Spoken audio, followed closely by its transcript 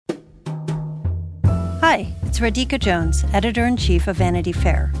Hi, it's Radhika Jones, Editor-in-Chief of Vanity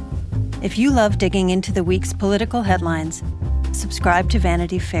Fair. If you love digging into the week's political headlines, subscribe to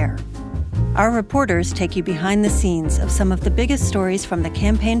Vanity Fair. Our reporters take you behind the scenes of some of the biggest stories from the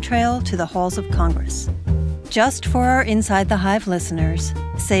campaign trail to the halls of Congress. Just for our Inside the Hive listeners,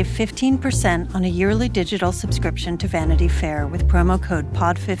 save 15% on a yearly digital subscription to Vanity Fair with promo code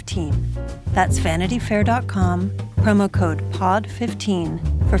POD15. That's vanityfair.com, promo code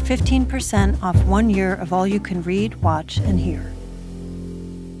POD15 for 15% off 1 year of all you can read, watch, and hear.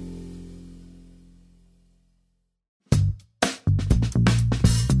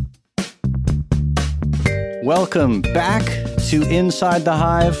 Welcome back to Inside the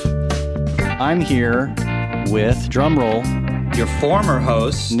Hive. I'm here with, drumroll, your former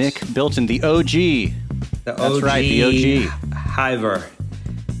host, Nick Bilton, the OG. That's right, the OG. Hiver.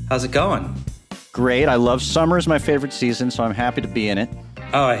 How's it going? Great. I love summer is my favorite season, so I'm happy to be in it.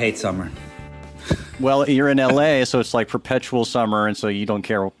 Oh, I hate summer. Well, you're in LA, so it's like perpetual summer, and so you don't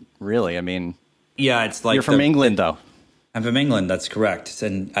care, really. I mean, yeah, it's like you're from England, though. I'm from England, that's correct.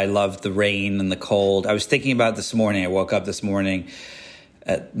 And I love the rain and the cold. I was thinking about this morning. I woke up this morning.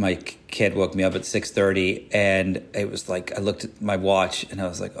 My kid woke me up at 6:30, and it was like I looked at my watch, and I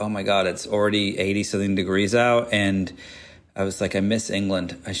was like, oh, my God, it's already 80-something degrees out. And I was like, I miss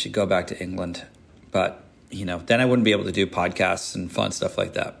England. I should go back to England. But, you know, then I wouldn't be able to do podcasts and fun stuff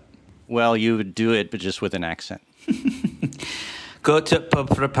like that. Well, you would do it, but just with an accent. Go to a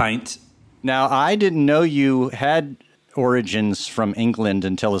pub for a pint. Now, I didn't know you had origins from England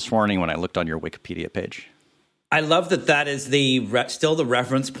until this morning when I looked on your Wikipedia page. I love that is still the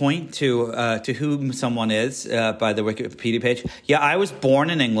reference point to whom someone is by the Wikipedia page. Yeah, I was born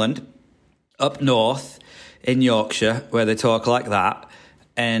in England, up north in Yorkshire, where they talk like that,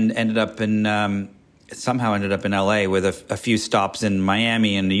 and somehow ended up in LA with a few stops in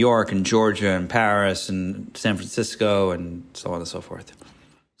Miami and New York and Georgia and Paris and San Francisco and so on and so forth.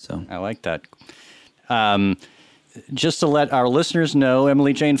 So I like that. Just to let our listeners know,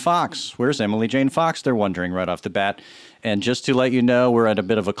 Emily Jane Fox. Where's Emily Jane Fox? They're wondering right off the bat. And just to let you know, we're at a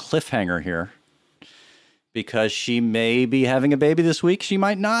bit of a cliffhanger here because she may be having a baby this week. She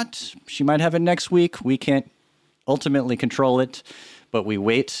might not. She might have it next week. We can't ultimately control it, but we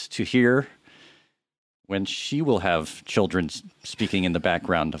wait to hear when she will have children speaking in the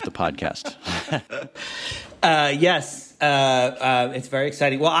background of the podcast. Yes. It's very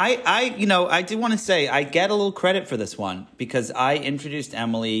exciting. Well, I do want to say I get a little credit for this one because I introduced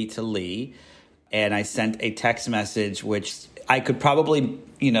Emily to Lee and I sent a text message, which I could probably,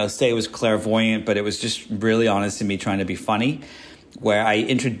 say was clairvoyant, but it was just really honest in me trying to be funny, where I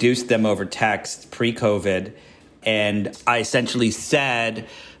introduced them over text pre-COVID. And I essentially said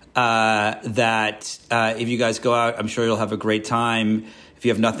that if you guys go out, I'm sure you'll have a great time. If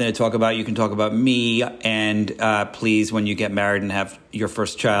you have nothing to talk about, you can talk about me. And please, when you get married and have your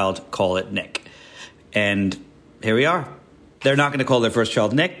first child, call it Nick. And here we are. They're not going to call their first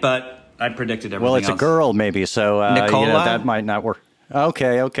child Nick, but I predicted everything else. Well, it's a girl, maybe, so that might not work.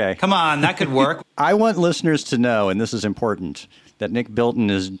 Okay. Come on, that could work. I want listeners to know, and this is important, that Nick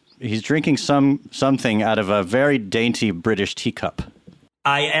Bilton he's drinking something out of a very dainty British teacup.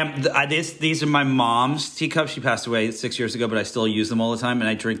 I am. These are my mom's teacups. She passed away 6 years ago, but I still use them all the time, and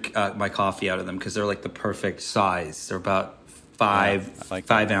I drink my coffee out of them because they're like the perfect size. They're about five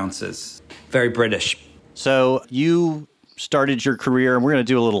ounces. Very British. So you started your career, and we're going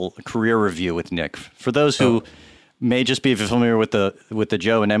to do a little career review with Nick. For those who may just be familiar with the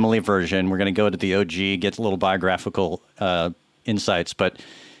Joe and Emily version, we're going to go to the OG, get a little biographical insights. But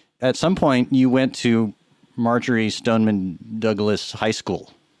at some point, you went to Marjorie Stoneman Douglas High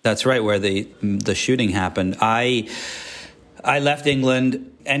School. That's right, where the shooting happened. I left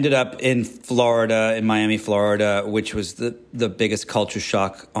England, ended up in Florida, in Miami, Florida, which was the biggest culture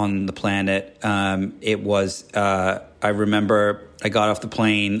shock on the planet. It was, I remember I got off the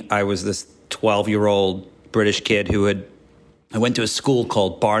plane. I was this 12-year-old British kid I went to a school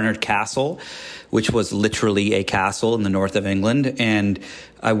called Barnard Castle, which was literally a castle in the north of England. And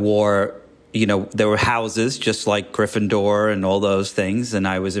I wore, there were houses just like Gryffindor and all those things. And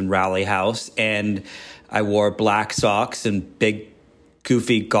I was in Raleigh House and I wore black socks and big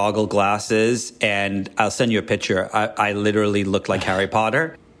goofy goggle glasses. And I'll send you a picture. I literally looked like Harry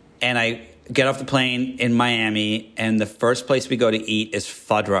Potter. And I get off the plane in Miami and the first place we go to eat is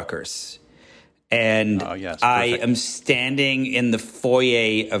Fuddruckers. And I am standing in the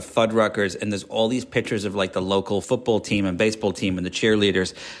foyer of Fuddruckers, and there's all these pictures of like the local football team and baseball team and the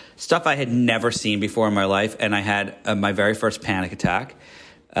cheerleaders, stuff I had never seen before in my life. And I had my very first panic attack.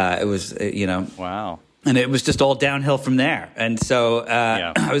 It was, Wow. And it was just all downhill from there. And so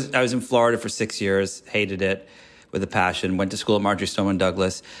I was in Florida for 6 years, hated it with a passion, went to school at Marjory Stoneman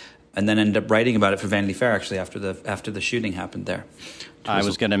Douglas, and then ended up writing about it for Vanity Fair, actually, after the shooting happened there. I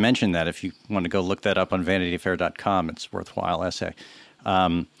was going to mention that. If you want to go look that up on vanityfair.com, it's a worthwhile essay.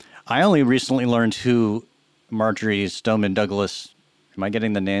 I only recently learned who Marjory Stoneman Douglas, am I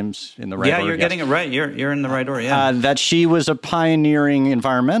getting the names in the right order? Yeah, you're getting it right. You're in the right order, yeah. That she was a pioneering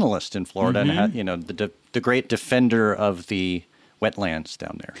environmentalist in Florida and had, the great defender of the wetlands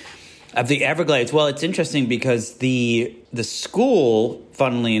down there. Of the Everglades. Well, it's interesting because the school,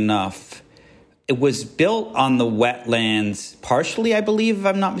 funnily enough, it was built on the wetlands partially, I believe, if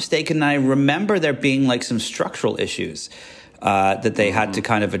I'm not mistaken. I remember there being like some structural issues that they had to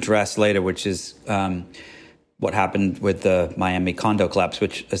kind of address later, which is what happened with the Miami condo collapse,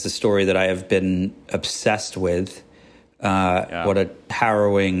 which is a story that I have been obsessed with. What a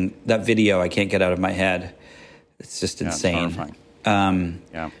harrowing, that video I can't get out of my head. It's just insane.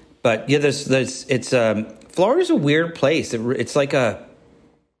 It's But yeah, Florida's a weird place. It's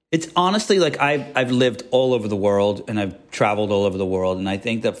honestly like I've lived all over the world and I've traveled all over the world. And I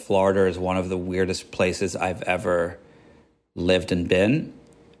think that Florida is one of the weirdest places I've ever lived and been.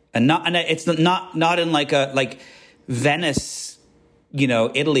 It's not in like Venice,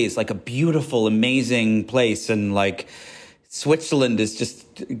 Italy is like a beautiful, amazing place. And like Switzerland is just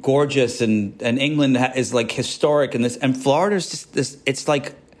gorgeous and England is like historic and Florida is just this, it's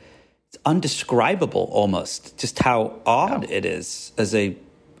like, it's undescribable almost, just how odd it is as a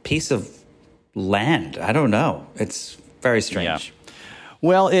piece of land. I don't know. It's very strange. Yeah.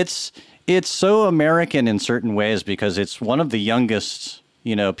 Well, it's so American in certain ways because it's one of the youngest,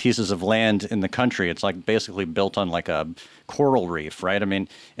 pieces of land in the country. It's like basically built on like a coral reef, right? I mean,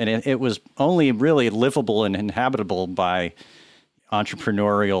 and it was only really livable and inhabitable by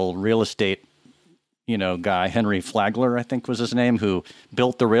entrepreneurial real estate guy, Henry Flagler, I think was his name, who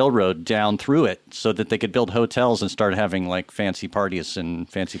built the railroad down through it so that they could build hotels and start having like fancy parties and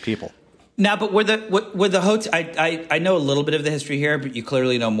fancy people. Now, but were the hotels? I know a little bit of the history here, but you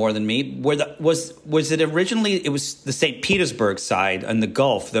clearly know more than me. Was it originally? It was the St. Petersburg side and the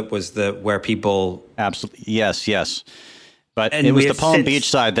Gulf that was where people. Absolutely, yes. But it was the Palm Beach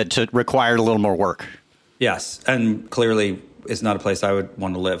side that required a little more work. Yes, and clearly is not a place I would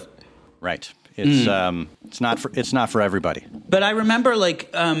want to live. Right. It's not for everybody. But I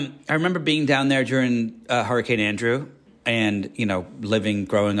remember being down there during Hurricane Andrew, and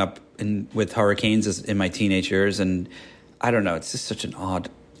growing up with hurricanes in my teenage years, and I don't know, it's just such an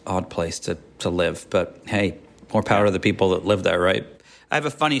odd place to live. But hey, more power to the people that live there, right? I have a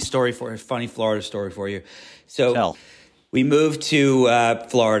funny Florida story for you. So we moved to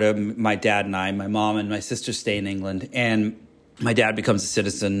Florida, my dad and I. My mom and my sister stay in England, and my dad becomes a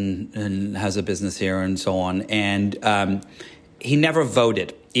citizen and has a business here and so on. And he never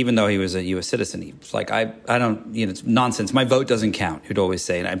voted, even though he was a U.S. citizen. He was like, I don't, it's nonsense. My vote doesn't count, he'd always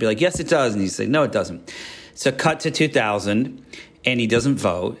say. And I'd be like, yes, it does. And he'd say, no, it doesn't. So cut to 2000, and he doesn't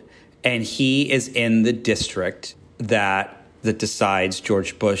vote. And he is in the district that decides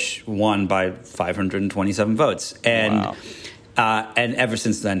George Bush won by 527 votes. And wow. And ever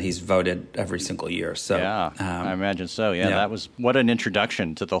since then, he's voted every single year. So I imagine so. Yeah, that was what an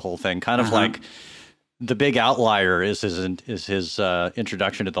introduction to the whole thing. Kind of like The Big Outlier is his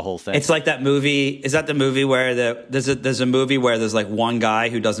introduction to the whole thing. It's like that movie. Is that the movie where there's a movie where there's like one guy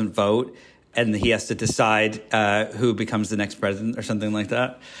who doesn't vote and he has to decide who becomes the next president or something like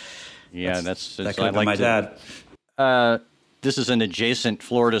that? Yeah, that could have been my dad. This is an adjacent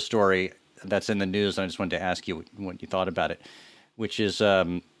Florida story that's in the news. I just wanted to ask you what you thought about it, which is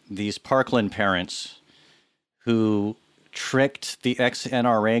these Parkland parents who tricked the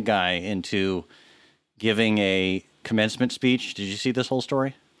ex-NRA guy into giving a commencement speech. Did you see this whole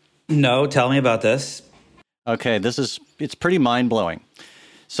story? No, tell me about this. Okay, it's pretty mind-blowing.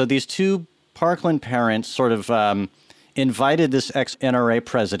 So these two Parkland parents sort of invited this ex-NRA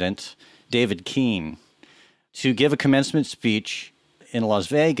president, David Keene, to give a commencement speech in Las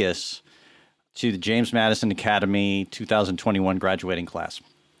Vegas to the James Madison Academy 2021 graduating class.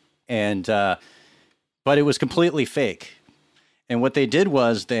 And but it was completely fake. And what they did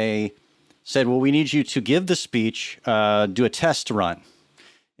was they said, well, we need you to give the speech, do a test run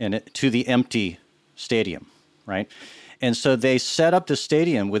to the empty stadium, right? And so they set up the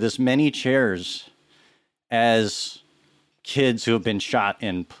stadium with as many chairs as kids who have been shot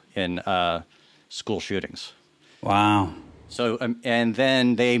in school shootings. Wow. So, and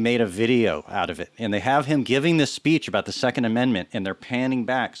then they made a video out of it, and they have him giving this speech about the Second Amendment, and they're panning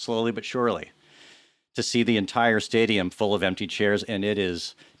back slowly but surely to see the entire stadium full of empty chairs, and it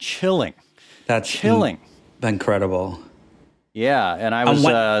is chilling. That's chilling. Incredible. Yeah, and I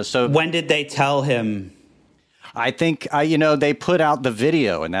was so. When did they tell him? I think they put out the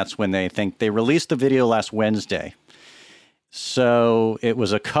video, and that's when they released the video last Wednesday. So it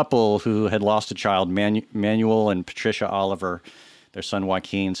was a couple who had lost a child, Manuel and Patricia Oliver. Their son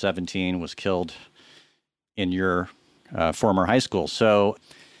Joaquin, 17, was killed in your former high school. So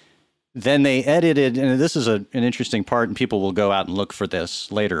then they edited, and this is an interesting part, and people will go out and look for this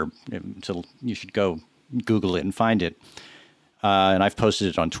later. So you should go Google it and find it. And I've posted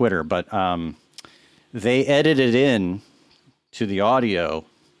it on Twitter, but they edited in to the audio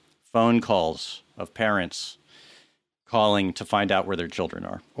phone calls of parents calling to find out where their children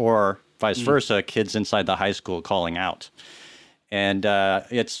are, or vice versa, kids inside the high school calling out. And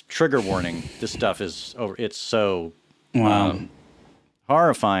it's trigger warning. This stuff is over. It's so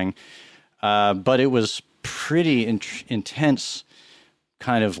horrifying, but it was pretty intense,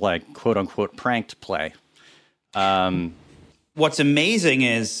 kind of like quote unquote pranked play. What's amazing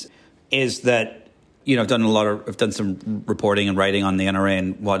is that I've done some reporting and writing on the NRA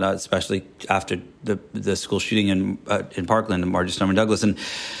and whatnot, especially after the school shooting in Parkland and Marjorie Stoneman Douglas. And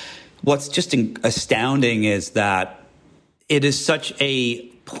what's just astounding is that it is such a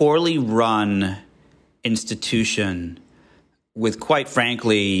poorly run institution with, quite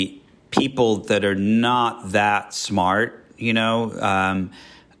frankly, people that are not that smart,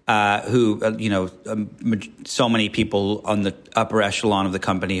 so many people on the upper echelon of the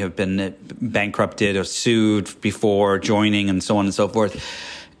company have been bankrupted or sued before joining and so on and so forth.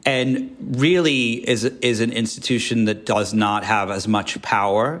 And really is an institution that does not have as much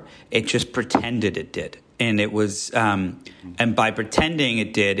power. It just pretended it did. And it was, and by pretending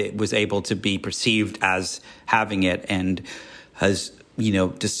it did, it was able to be perceived as having it, and has,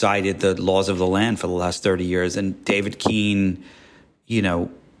 decided the laws of the land for the last 30 years. And David Keene,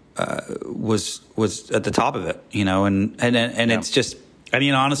 was at the top of it, and it's just,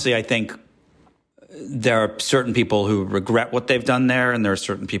 honestly, I think there are certain people who regret what they've done there, and there are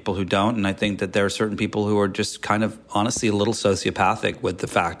certain people who don't. And I think that there are certain people who are just kind of honestly a little sociopathic with the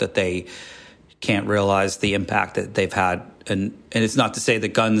fact that they can't realize the impact that they've had. And it's not to say that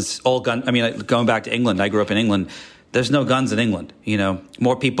going back to England, I grew up in England. There's no guns in England.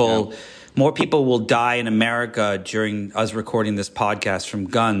 More people will die in America during us recording this podcast from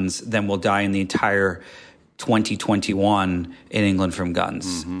guns than will die in the entire 2021 in England from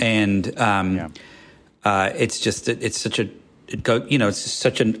guns. Mm-hmm. And it's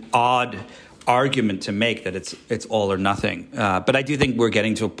such an odd argument to make that it's all or nothing. But I do think we're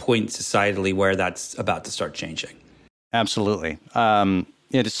getting to a point societally where that's about to start changing. Absolutely.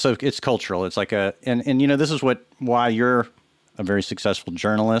 It's cultural. It's like this is why you're a very successful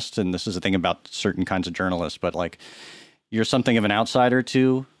journalist, and this is the thing about certain kinds of journalists, but like you're something of an outsider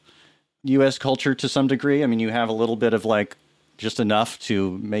to U.S. culture to some degree. You have a little bit of like just enough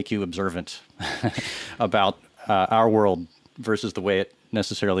to make you observant about our world versus the way it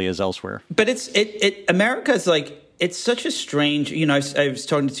necessarily is elsewhere. But America is like, it's such a strange, I was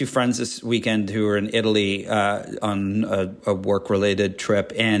talking to two friends this weekend who were in Italy on a work-related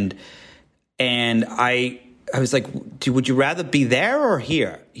trip, and I was like, would you rather be there or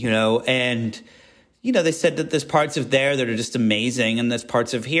here? And they said that there's parts of there that are just amazing, and there's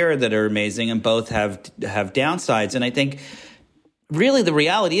parts of here that are amazing, and both have downsides. And I think really the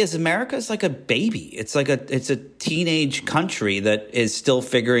reality is America is like a baby. It's a teenage country that is still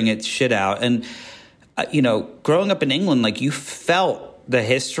figuring its shit out. And growing up in England, like, you felt the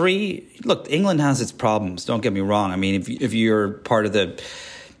history. Look, England has its problems. Don't get me wrong. If you're part of the,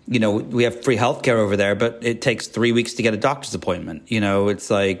 we have free healthcare over there, but it takes 3 weeks to get a doctor's appointment. It's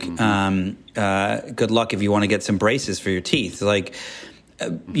like, good luck if you want to get some braces for your teeth. Like,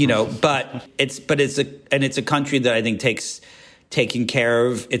 but it's a country that I think takes taking care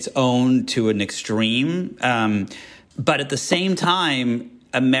of its own to an extreme. But at the same time,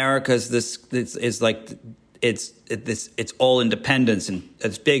 America's it's all independence and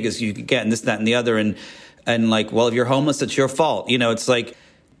as big as you can get, and this, that, and the other, and like, well, if you're homeless, it's your fault. It's like,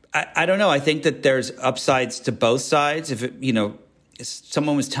 I don't know. I think that there's upsides to both sides.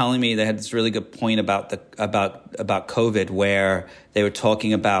 Someone was telling me they had this really good point about COVID, where they were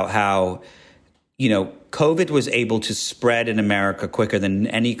talking about how, COVID was able to spread in America quicker than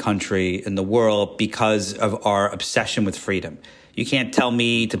any country in the world because of our obsession with freedom. You can't tell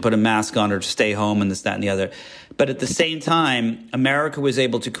me to put a mask on or to stay home and this, that, and the other. But at the same time, America was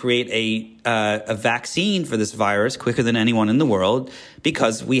able to create a vaccine for this virus quicker than anyone in the world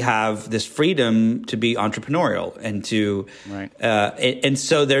because we have this freedom to be entrepreneurial and to, right. And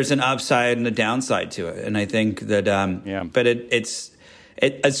so there's an upside and a downside to it. And I think that, but it's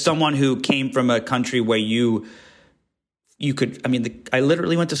As someone who came from a country where you could, I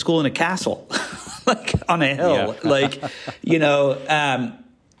literally went to school in a castle, like on a hill,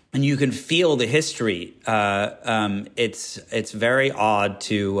 and you can feel the history. It's very odd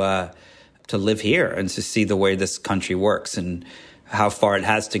to live here and to see the way this country works and how far it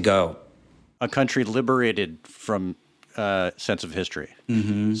has to go. A country liberated from sense of history,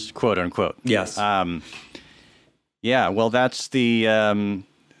 quote unquote. Yes. Yeah. Well, that's the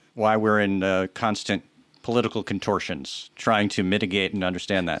why we're in constant political contortions, trying to mitigate and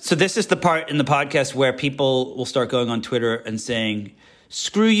understand that. So this is the part in the podcast where people will start going on Twitter and saying,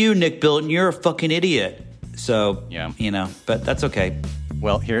 "Screw you, Nick Bilton, you're a fucking idiot." So yeah, but that's okay.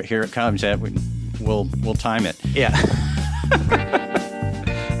 Well, here it comes. We'll time it. Yeah.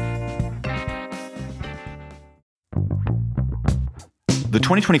 The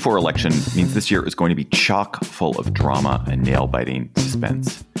 2024 election means this year is going to be chock full of drama and nail-biting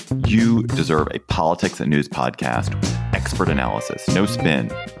suspense. You deserve a politics and news podcast, expert analysis, no spin,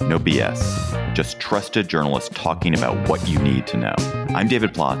 no BS, just trusted journalists talking about what you need to know. I'm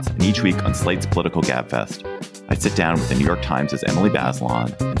David Plotz, and each week on Slate's Political Gabfest, I sit down with the New York Times' Emily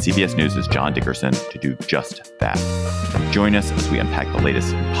Bazelon and CBS News' John Dickerson to do just that. Join us as we unpack the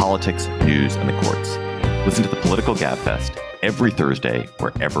latest in politics, news, and the courts. Listen to the Political Gabfest every Thursday,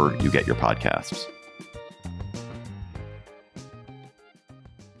 wherever you get your podcasts.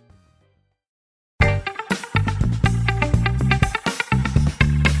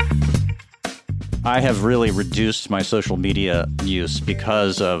 I have really reduced my social media use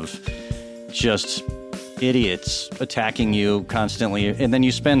because of just idiots attacking you constantly. And then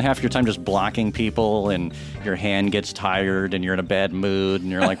you spend half your time just blocking people and your hand gets tired and you're in a bad mood and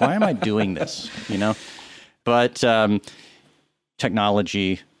you're like, why am I doing this? But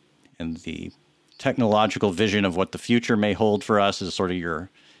technology and the technological vision of what the future may hold for us is sort of your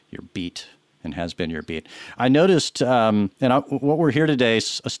beat and has been your beat. I noticed, what we're here today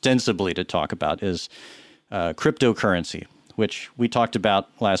ostensibly to talk about is cryptocurrency, which we talked about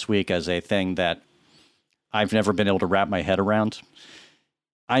last week as a thing that I've never been able to wrap my head around.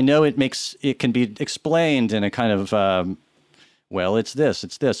 I know it can be explained in a kind of, it's this.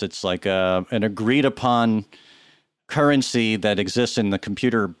 It's like an agreed upon currency that exists in the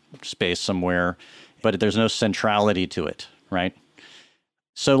computer space somewhere, but there's no centrality to it, right?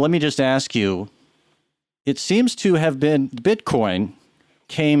 So let me just ask you, it seems to have been Bitcoin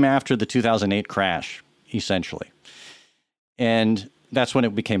came after the 2008 crash, essentially. And that's when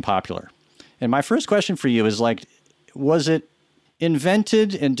it became popular. And my first question for you is was it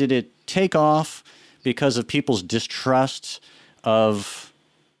invented and did it take off because of people's distrust of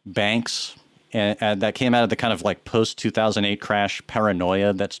banks? And that came out of the kind of post-2008 crash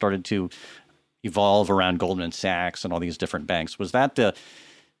paranoia that started to evolve around Goldman Sachs and all these different banks. Was that the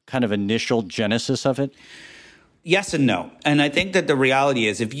kind of initial genesis of it? Yes and no. And I think that the reality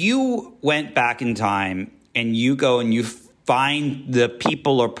is if you went back in time and you go and you find the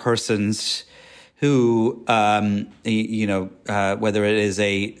people or persons who, whether it is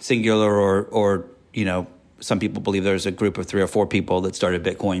a singular or some people believe there's a group of 3 or 4 people that started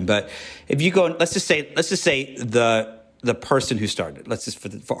Bitcoin. But if you go, let's just say the person who started it, let's just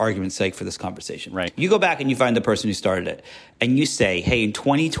for argument's sake for this conversation. Right. You go back and you find the person who started it and you say, hey, in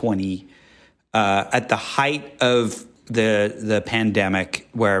 2020, at the height of the pandemic,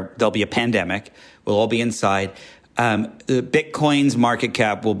 where there'll be a pandemic, we'll all be inside, the Bitcoin's market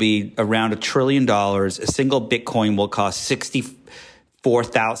cap will be around $1 trillion. A single Bitcoin will cost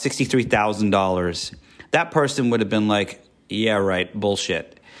 $63,000. That person would have been like, yeah, right,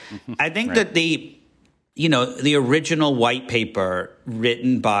 bullshit. I think that the original white paper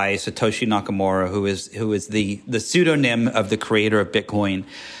written by Satoshi Nakamoto, who is the pseudonym of the creator of Bitcoin,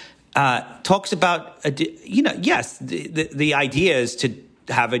 talks about, the idea is to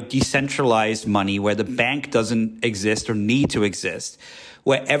have a decentralized money where the bank doesn't exist or need to exist,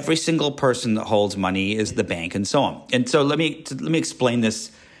 where every single person that holds money is the bank and so on. And so let me explain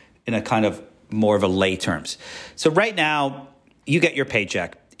this in a kind of more of a lay terms. So right now you get your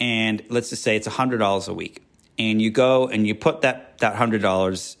paycheck and let's just say it's $100 a week and you go and you put that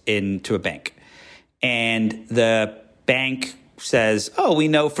 $100 into a bank and the bank says, oh, we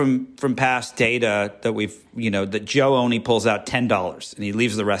know from past data that that Joe only pulls out $10 and he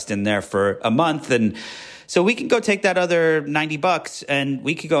leaves the rest in there for a month. And so we can go take that other $90 and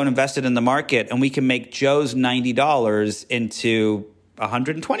we could go and invest it in the market and we can make Joe's $90 into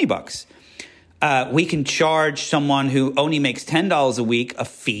 $120. We can charge someone who only makes $10 a week a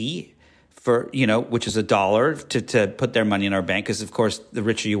fee for, which is $1 to put their money in our bank. Because, of course, the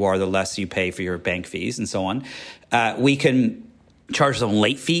richer you are, the less you pay for your bank fees and so on. We can charge them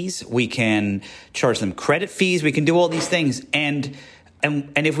late fees. We can charge them credit fees. We can do all these things. And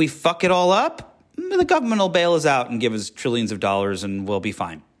if we fuck it all up, the government will bail us out and give us trillions of dollars and we'll be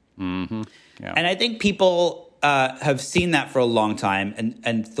fine. Mm-hmm. Yeah. And I think people have seen that for a long time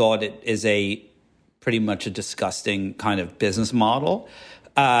and thought it is pretty much a disgusting kind of business model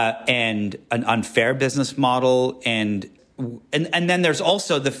and an unfair business model. And then there's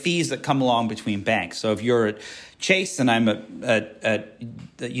also the fees that come along between banks. So if you're at Chase and I'm at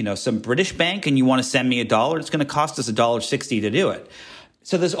some British bank and you want to send me $1, it's going to cost us $1.60 to do it.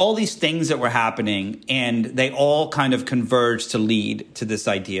 So there's all these things that were happening, and they all kind of converged to lead to this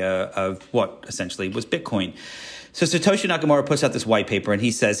idea of what essentially was Bitcoin. So Satoshi Nakamoto puts out this white paper, and he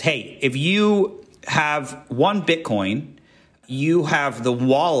says, hey, if you have one Bitcoin, you have the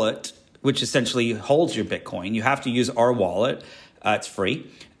wallet, which essentially holds your Bitcoin. You have to use our wallet. It's free.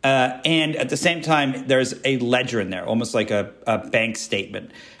 And at the same time, there's a ledger in there, almost like a bank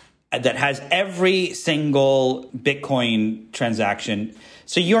statement that has every single Bitcoin transaction.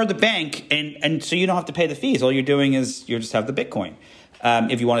 So you're the bank, and so you don't have to pay the fees. All you're doing is you just have the Bitcoin.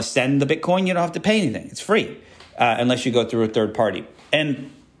 If you want to send the Bitcoin, you don't have to pay anything. It's free, unless you go through a third party.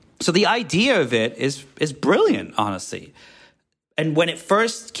 And so the idea of it is brilliant, honestly. And when it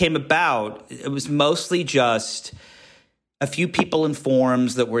first came about, it was mostly just a few people in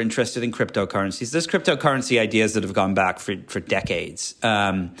forums that were interested in cryptocurrencies. There's cryptocurrency ideas that have gone back for decades.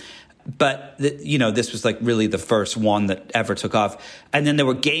 But this was like really the first one that ever took off. And then there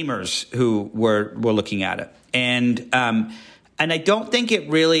were gamers who were looking at it. And I don't think it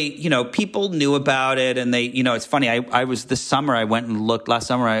really, people knew about it. And they, it's funny. I was this summer, I went and looked, last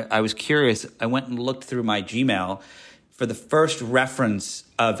summer, I was curious. I went and looked through my Gmail for the first reference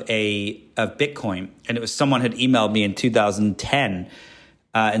of Bitcoin. And it was someone had emailed me in 2010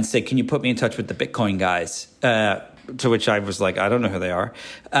 and said, can you put me in touch with the Bitcoin guys? To which I was like, I don't know who they are.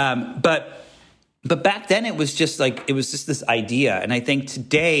 But back then it was just this idea. And I think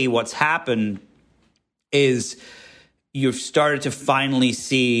today what's happened is you've started to finally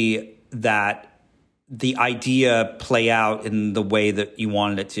see that the idea play out in the way that you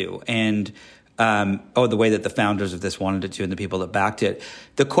wanted it to. And or the way that the founders of this wanted it to and the people that backed it.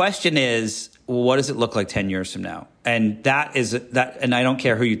 The question is, what does it look like 10 years from now? And and I don't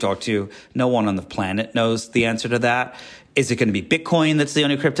care who you talk to, no one on the planet knows the answer to that. Is it going to be Bitcoin that's the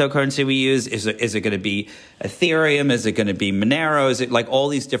only cryptocurrency we use? Is it going to be Ethereum? Is it going to be Monero? Is it like all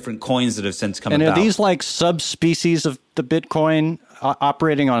these different coins that have since come about? And are these like subspecies of the Bitcoin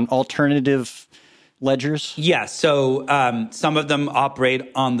operating on alternative ledgers? Yeah, so some of them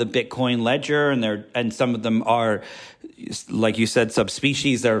operate on the Bitcoin ledger, and some of them are, like you said,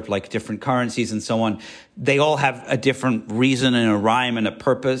 subspecies. They're like different currencies and so on. They all have a different reason and a rhyme and a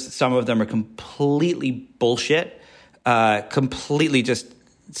purpose. Some of them are completely bullshit, completely just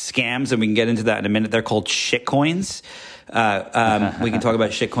scams, and we can get into that in a minute. They're called shitcoins. We can talk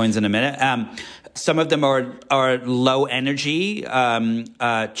about shitcoins in a minute. Some of them are low energy.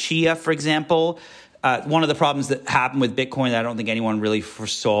 Chia, for example. One of the problems that happened with Bitcoin that I don't think anyone really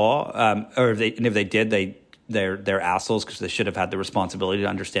foresaw, or if they did, they're assholes because they should have had the responsibility to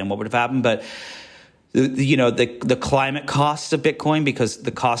understand what would have happened. But the climate costs of Bitcoin, because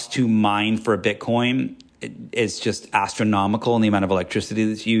the cost to mine for a Bitcoin is just astronomical in the amount of electricity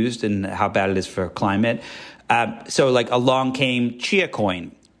that's used and how bad it is for climate. So like along came Chia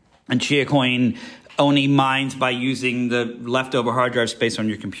Coin, and Chia Coin only mines by using the leftover hard drive space on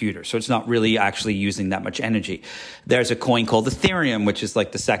your computer. So it's not really actually using that much energy. There's a coin called Ethereum, which is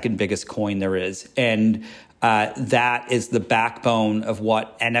like the second biggest coin there is. And that is the backbone of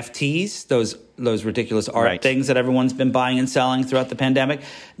what NFTs, those ridiculous art things that everyone's been buying and selling throughout the pandemic,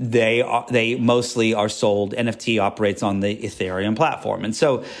 they mostly are sold. NFT operates on the Ethereum platform. And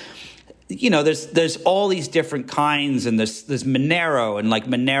so, there's all these different kinds, and there's Monero, and like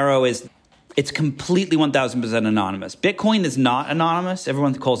Monero it's completely 1,000% anonymous. Bitcoin is not anonymous.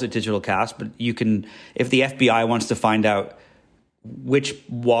 Everyone calls it digital cash, but you can, if the FBI wants to find out which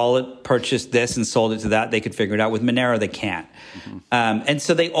wallet purchased this and sold it to that, they could figure it out. With Monero, they can't. Mm-hmm. And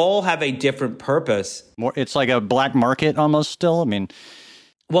so they all have a different purpose. It's like a black market almost still. I mean,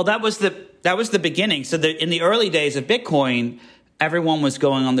 well, that was the beginning. So in the early days of Bitcoin, everyone was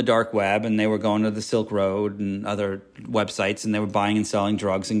going on the dark web, and they were going to the Silk Road and other websites, and they were buying and selling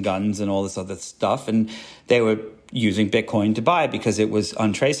drugs and guns and all this other stuff. And they were using Bitcoin to buy because it was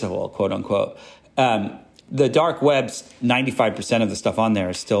untraceable, quote unquote. The dark web's 95% of the stuff on there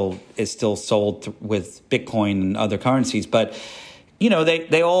is still sold with Bitcoin and other currencies. But,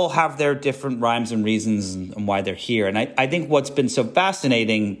 they all have their different rhymes and reasons and why they're here. And I think what's been so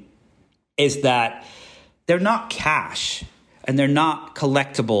fascinating is that they're not cash. and they're not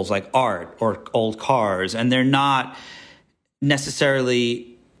collectibles like art or old cars, and they're not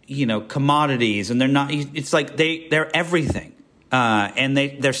necessarily, commodities, and they're not. It's like they're everything, and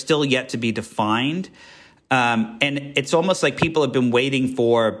they're still yet to be defined. And it's almost like people have been waiting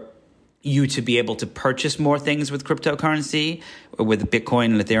for you to be able to purchase more things with cryptocurrency, or with Bitcoin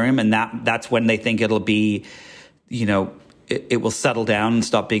and Ethereum, and that's when they think it'll be, it will settle down and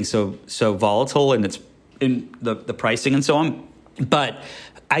stop being so volatile, and it's in the pricing and so on. But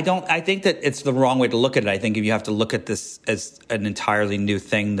I think that it's the wrong way to look at it. I think if you have to look at this as an entirely new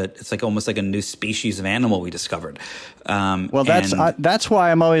thing, that it's like almost like a new species of animal we discovered. That's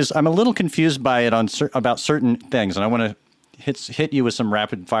why I'm a little confused by it about certain things, and I want to hit you with some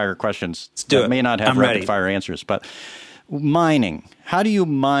rapid fire questions. Let's do it. May not have rapid fire answers, but mining. How do you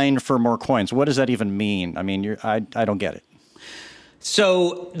mine for more coins? What does that even mean? I mean, I don't get it.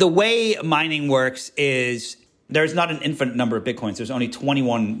 So the way mining works is there's not an infinite number of Bitcoins. There's only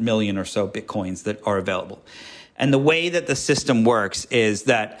 21 million or so Bitcoins that are available. And the way that the system works is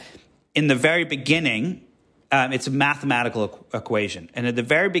that in the very beginning, it's a mathematical equation. And at the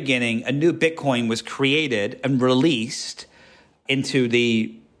very beginning, a new Bitcoin was created and released into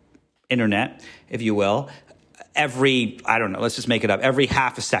the internet, if you will, let's just make it up, every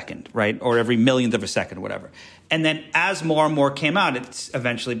half a second, right? Or every millionth of a second, whatever. And then as more and more came out, it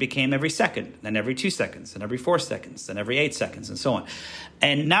eventually became every second, then every 2 seconds, then every 4 seconds, then every 8 seconds, and so on.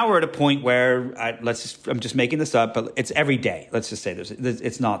 And now we're at a point where, I'm just making this up, but it's every day. Let's just say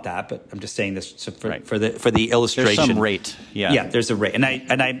it's not that, but I'm just saying this for the illustration. There's some rate, yeah. Yeah, there's a rate. And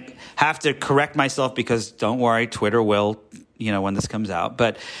I have to correct myself because don't worry, Twitter will, when this comes out.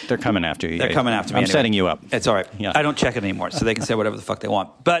 But they're coming after you. They're coming after me. I'm setting you up. It's all right. Yeah. I don't check it anymore, so they can say whatever the fuck they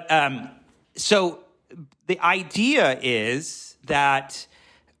want. But so the idea is that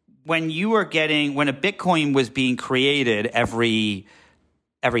when a Bitcoin was being created every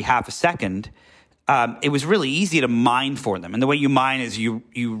half a second, it was really easy to mine for them. And the way you mine is you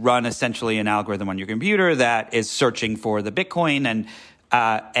run essentially an algorithm on your computer that is searching for the Bitcoin,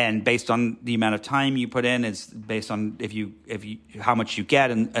 and based on the amount of time you put in, it's based on if you how much you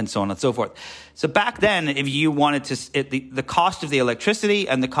get, and so on and so forth. So back then, if you wanted to, the cost of the electricity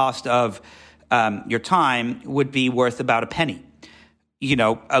and the cost of your time would be worth about a penny.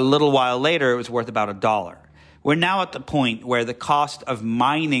 A little while later, it was worth about $1. We're now at the point where the cost of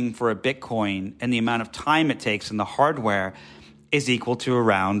mining for a Bitcoin and the amount of time it takes and the hardware is equal to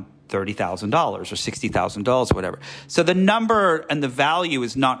around $30,000 or $60,000, whatever. So the number and the value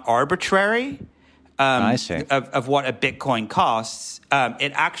is not arbitrary. I see. Of what a Bitcoin costs.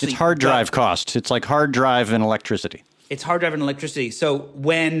 It's hard drive cost. It's like hard drive and electricity. It's hard drive and electricity. So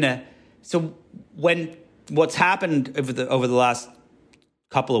when what's happened over the last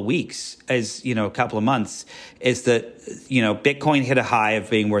couple of weeks, a couple of months, is that Bitcoin hit a high of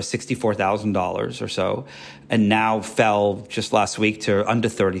being worth $64,000 or so, and now fell just last week to under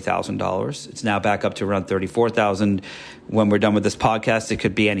 $30,000. It's now back up to around $34,000. When we're done with this podcast, it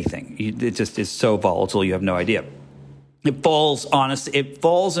could be anything. It just is so volatile, you have no idea. It falls, honestly. It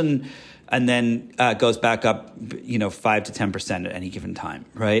falls and then goes back up, 5 to 10% at any given time,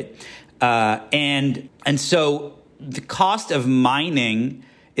 right? And so the cost of mining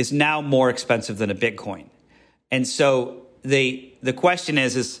is now more expensive than a Bitcoin. And so the question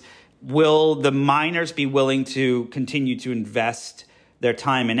is will the miners be willing to continue to invest their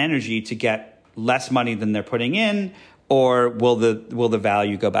time and energy to get less money than they're putting in, or will the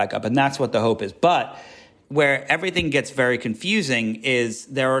value go back up? And that's what the hope is. But where everything gets very confusing is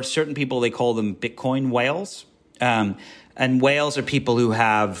there are certain people, they call them Bitcoin whales. And whales are people who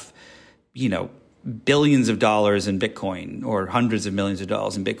have, billions of dollars in Bitcoin or hundreds of millions of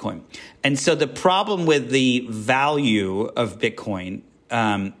dollars in Bitcoin. And so the problem with the value of Bitcoin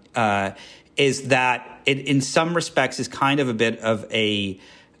is that it, in some respects, is kind of a bit of an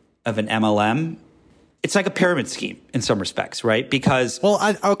MLM. It's like a pyramid scheme in some respects, right? Because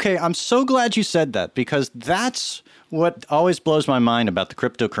I'm so glad you said that, because that's what always blows my mind about the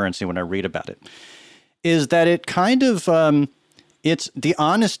cryptocurrency when I read about it, is that it kind of it's the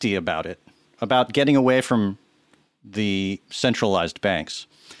honesty about it, about getting away from the centralized banks,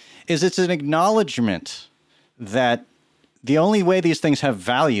 it's an acknowledgement that the only way these things have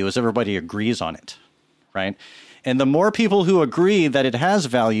value is everybody agrees on it, right? And the more people who agree that it has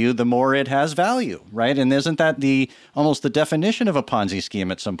value, the more it has value, right? And isn't that almost the definition of a Ponzi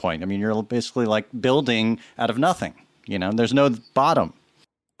scheme at some point? I mean, you're basically like building out of nothing, there's no bottom.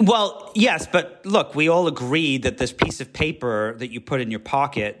 Well, yes, but look, we all agree that this piece of paper that you put in your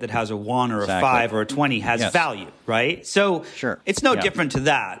pocket that has a 1 or a 5 or a 20 has value, right? So sure. It's no different to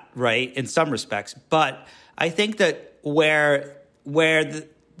that, right, in some respects. But I think that where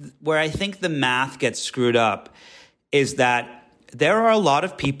I think the math gets screwed up is that there are a lot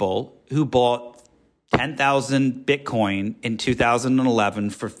of people who bought 10,000 Bitcoin in 2011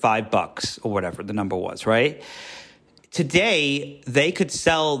 for $5 or whatever the number was, right? Today, they could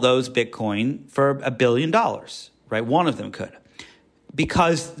sell those Bitcoin for $1 billion, right? One of them could.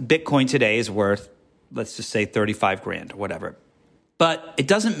 Because Bitcoin today is worth, let's just say 35 grand or whatever. But it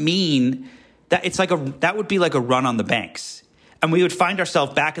doesn't mean that it's like that would be like a run on the banks. And we would find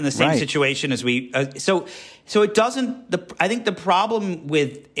ourselves back in the same situation as we, so it doesn't, I think the problem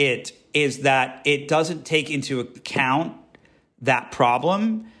with it is that it doesn't take into account that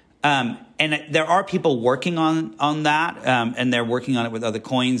problem. And there are people working on that, and they're working on it with other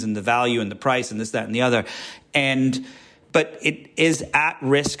coins and the value and the price and this, that, and the other. But it is at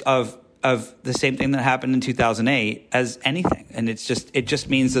risk of the same thing that happened in 2008 as anything. And it just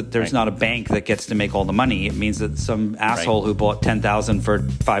means that there's not a bank that gets to make all the money. It means that some asshole who bought 10,000 for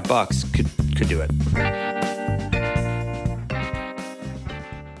 $5 could do it.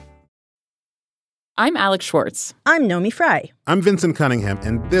 I'm Alex Schwartz. I'm Nomi Fry. I'm Vincent Cunningham,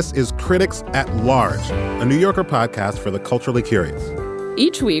 and this is Critics at Large, a New Yorker podcast for the culturally curious.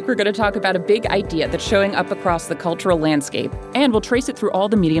 Each week, we're going to talk about a big idea that's showing up across the cultural landscape, and we'll trace it through all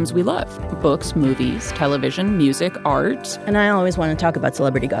the mediums we love: books, movies, television, music, art. And I always want to talk about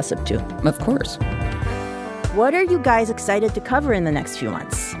celebrity gossip, too. Of course. What are you guys excited to cover in the next few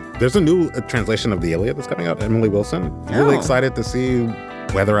months? There's a new translation of the Iliad that's coming out, Emily Wilson. Really excited to see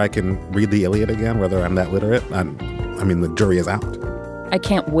whether I can read the Iliad again, whether I'm that literate. I mean, the jury is out. I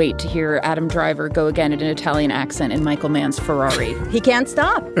can't wait to hear Adam Driver go again in an Italian accent in Michael Mann's Ferrari. He can't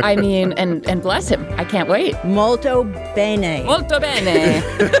stop. I mean, and bless him. I can't wait. Molto bene. Molto bene.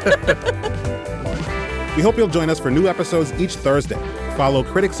 We hope you'll join us for new episodes each Thursday. Follow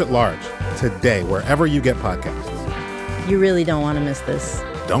Critics at Large today, wherever you get podcasts. You really don't want to miss this.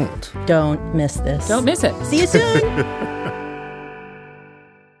 Don't miss this. Don't miss it. See you soon.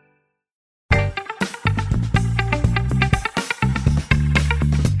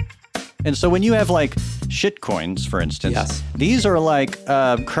 And so when you have like shitcoins, for instance, these are like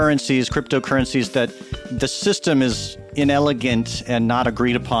currencies, cryptocurrencies that the system is inelegant and not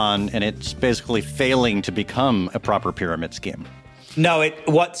agreed upon, and it's basically failing to become a proper pyramid scheme. No,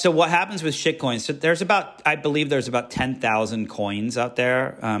 what happens with shitcoins? So I believe there's about 10,000 coins out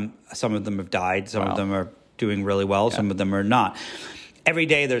there. Some of them have died. Some of them are doing really well. Yeah. Some of them are not. Every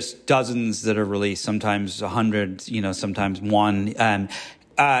day there's dozens that are released, sometimes 100, sometimes one.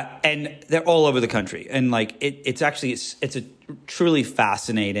 And they're all over the country. And like it's a truly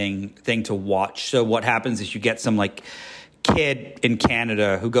fascinating thing to watch. So what happens is you get some like kid in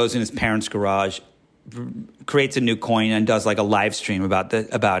Canada who goes in his parents' garage, creates a new coin and does like a live stream about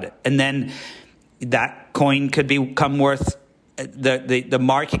it. And then that coin could become worth the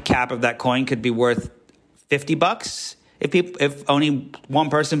market cap of that coin could be worth $50 if only one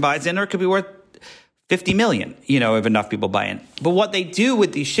person buys in, or it could be worth 50 million, if enough people buy in. But what they do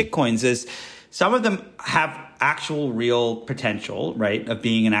with these shitcoins is some of them have actual real potential, right, of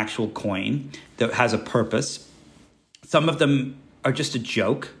being an actual coin that has a purpose. Some of them are just a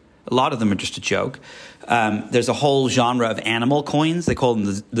joke. A lot of them are just a joke. There's a whole genre of animal coins. They call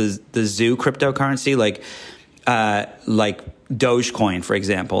them the zoo cryptocurrency, like Dogecoin, for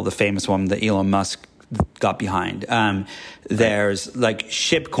example, the famous one that Elon Musk got behind. There's like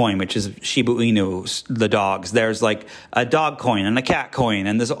shitcoin, which is Shiba Inu, the dogs. There's like a dog coin and a cat coin,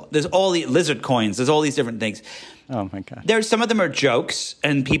 and there's all the lizard coins. There's all these different things. Oh my God. There's some of them are jokes,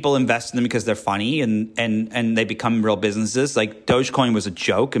 and people invest in them because they're funny, and they become real businesses. Like Dogecoin was a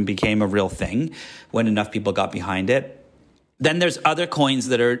joke and became a real thing when enough people got behind it. Then there's other coins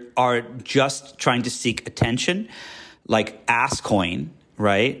that are just trying to seek attention, like Ass Coin,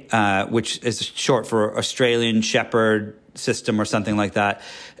 right? Which is short for Australian Shepherd System or something like that.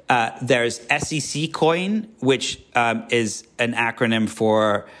 There's SEC Coin, which is an acronym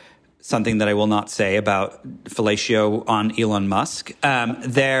for something that I will not say about fellatio on Elon Musk.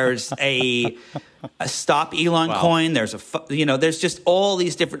 There's a Stop Elon coin. There's there's just all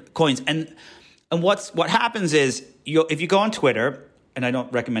these different coins. And what happens is if you go on Twitter, and I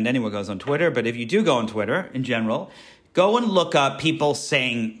don't recommend anyone goes on Twitter, but if you do go on Twitter in general, go and look up people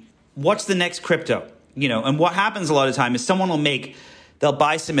saying, what's the next crypto? And what happens a lot of time is they'll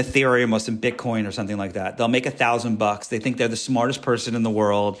buy some Ethereum or some Bitcoin or something like that. They'll make $1,000. They think they're the smartest person in the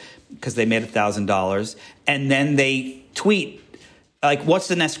world because they made $1,000. And then they tweet, like, what's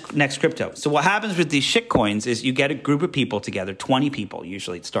the next crypto? So what happens with these shitcoins is you get a group of people together, 20 people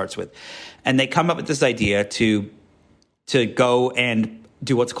usually it starts with, and they come up with this idea to go and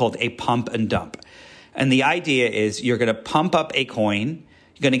do what's called a pump and dump. And the idea is you're going to pump up a coin.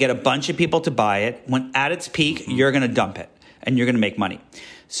 You're going to get a bunch of people to buy it. When at its peak, you're going to dump it and you're going to make money.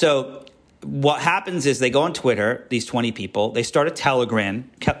 So what happens is they go on Twitter, these 20 people, they start a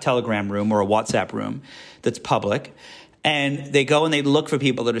Telegram room or a WhatsApp room that's public. And they go and they look for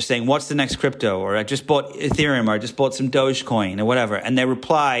people that are saying, what's the next crypto? Or I just bought Ethereum, or I just bought some Dogecoin or whatever. And they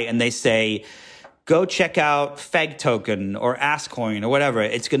reply and they say, go check out Feg token or Asscoin or whatever.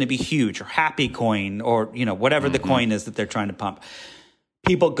 It's going to be huge, or Happy Coin, or, whatever the coin is that they're trying to pump.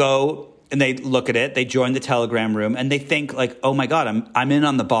 People go and they look at it, they join the Telegram room, and they think like, oh my God, I'm in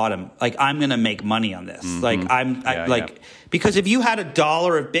on the bottom. Like, I'm going to make money on this. Because if you had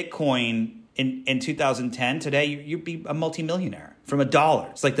 $1 of Bitcoin in 2010, today you'd be a multimillionaire from $1.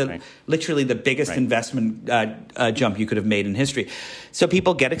 It's like literally the biggest investment jump you could have made in history. So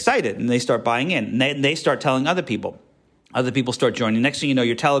people get excited and they start buying in, and they start telling other people. Other people start joining. Next thing you know,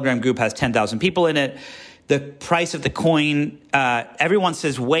 your Telegram group has 10,000 people in it. The price of the coin, everyone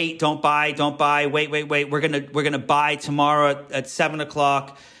says, wait, don't buy, wait. We're gonna buy tomorrow at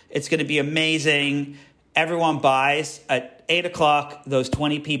 7:00. It's gonna be amazing. Everyone buys. At 8:00, those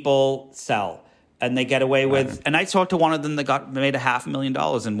 20 people sell, and they get away with. And I talked to one of them that made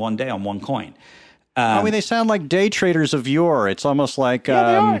 $500,000 in one day on one coin. They sound like day traders of yore. It's almost like they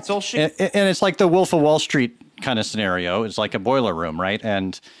are. It's all shit, and it's like the Wolf of Wall Street kind of scenario. It's like a boiler room, right?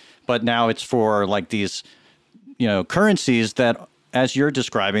 But now it's for like these, currencies that, as you're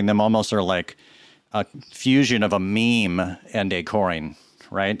describing them, almost are like a fusion of a meme and a coin,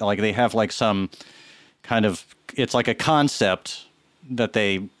 right? Like they have like some kind of, it's like a concept that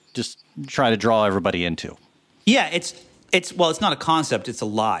they just try to draw everybody into. Yeah, it's not a concept, it's a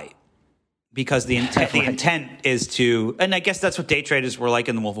lie. Because the intent is to, and I guess that's what day traders were like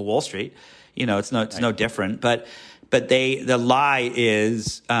in the Wolf of Wall Street. It's no different. But the lie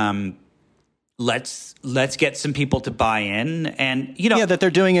is let's get some people to buy in, and that they're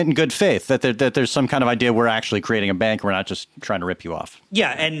doing it in good faith, that there's some kind of idea we're actually creating a bank, we're not just trying to rip you off. Yeah,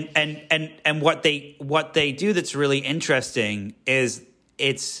 and what they do that's really interesting is,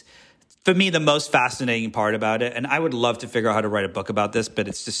 it's for me the most fascinating part about it, and I would love to figure out how to write a book about this, but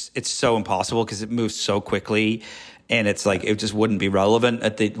it's so impossible because it moves so quickly, and it's like it just wouldn't be relevant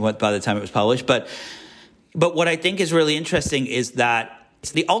by the time it was published. But what I think is really interesting is that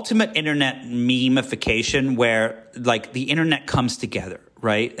it's the ultimate internet memification, where like the internet comes together,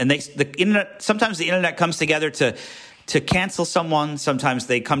 right? And sometimes the internet comes together to cancel someone. Sometimes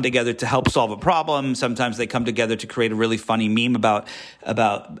they come together to help solve a problem. Sometimes they come together to create a really funny meme about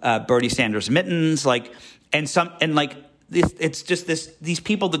Bernie Sanders mittens. It's just these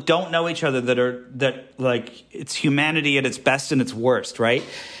people that don't know each other that it's humanity at its best and its worst, right?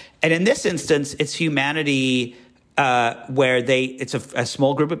 And in this instance, it's humanity where it's a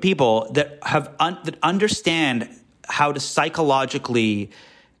small group of people that that understand how to psychologically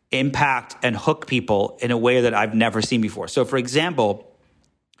impact and hook people in a way that I've never seen before. So, for example,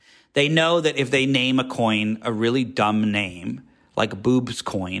 they know that if they name a coin a really dumb name, like boobs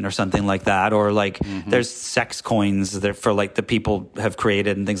coin or something like that, or like there's sex coins that for like the people have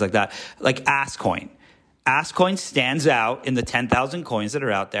created and things like that, like ass coin. Ass coin stands out in the 10,000 coins that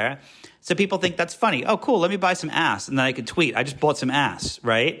are out there. So people think that's funny. Oh, cool. Let me buy some ass. And then I can tweet, I just bought some ass,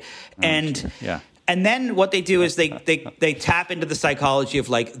 right? And then what they do is they tap into the psychology of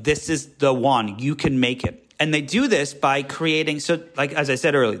like, this is the one, you can make it. And they do this by creating, so like as I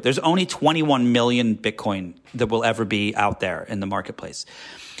said earlier, there's only 21 million Bitcoin that will ever be out there in the marketplace.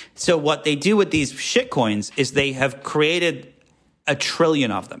 So what they do with these shitcoins is they have created 1 trillion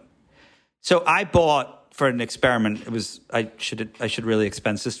of them. So I bought, for an experiment, I should really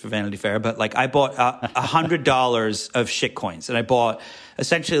expense this for Vanity Fair, but like I bought $100 of shitcoins, and I bought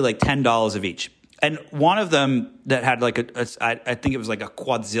essentially like $10 of each. And one of them that had like I think it was like a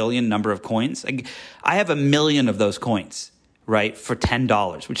quadzillion number of coins. I have 1 million of those coins, right, for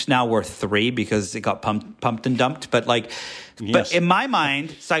 $10, which is now worth $3 because it got pumped and dumped. But but in my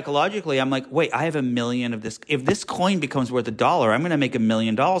mind, psychologically, I'm like, wait, I have 1 million of this. If this coin becomes worth $1, I'm going to make $1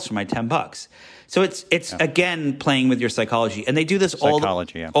 million for my $10. So it's again playing with your psychology, and they do this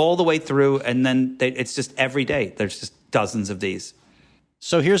all the way through, and then it's just every day. There's just dozens of these.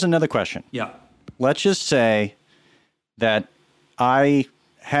 So here's another question. Yeah. Let's just say that I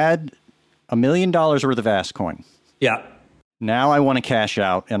had $1 million worth of Asscoin. Yeah. Now I want to cash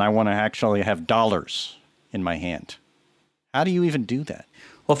out, and I want to actually have dollars in my hand. How do you even do that?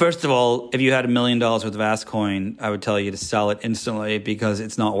 Well, first of all, if you had $1 million worth of Asscoin, I would tell you to sell it instantly because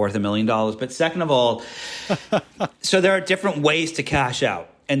it's not worth $1 million. But second of all, so there are different ways to cash out.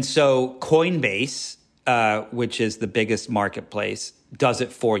 And so Coinbase, which is the biggest marketplace, does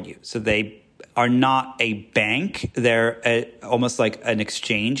it for you. So they are not a bank. They're almost like an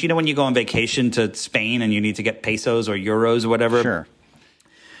exchange. You know, when you go on vacation to Spain and you need to get pesos or euros or whatever? Sure.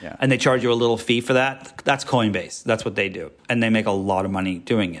 Yeah. And they charge you a little fee for that. That's Coinbase. That's what they do. And they make a lot of money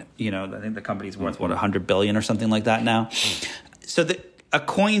doing it. You know, I think the company's worth, $100 billion or something like that now. So a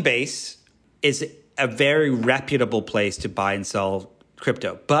Coinbase is a very reputable place to buy and sell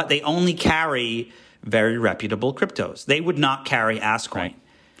crypto. But they only carry very reputable cryptos. They would not carry Ascoin. Right.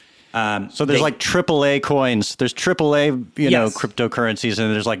 So there's like AAA coins. There's AAA, yes, cryptocurrencies,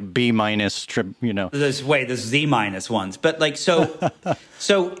 and there's like B minus, There's Z minus ones. But like, so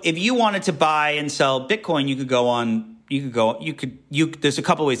if you wanted to buy and sell Bitcoin, you could there's a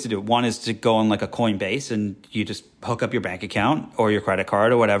couple ways to do it. One is to go on like a Coinbase and you just hook up your bank account or your credit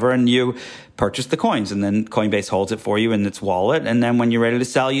card or whatever, and you purchase the coins, and then Coinbase holds it for you in its wallet. And then when you're ready to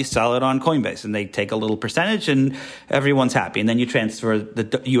sell, you sell it on Coinbase, and they take a little percentage, and everyone's happy. And then you transfer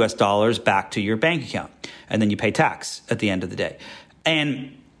the US dollars back to your bank account, and then you pay tax at the end of the day.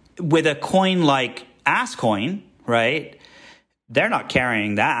 And with a coin like Ascoin, right? They're not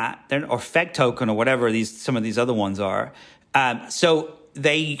carrying that, or Fed token or whatever some of these other ones are. So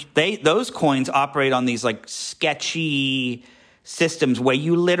those coins operate on these like sketchy systems where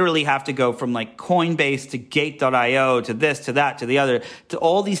you literally have to go from like Coinbase to Gate.io to this to that to the other to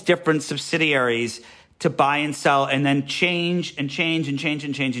all these different subsidiaries to buy and sell, and then change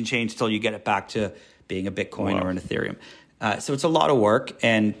until you get it back to being a Bitcoin or an Ethereum. So it's a lot of work,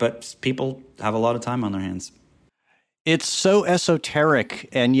 but people have a lot of time on their hands. It's so esoteric,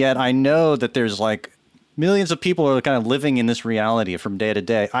 and yet I know that there's like millions of people are kind of living in this reality from day to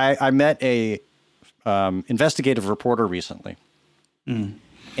day. I met a investigative reporter recently,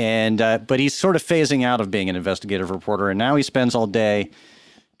 and but he's sort of phasing out of being an investigative reporter, and now he spends all day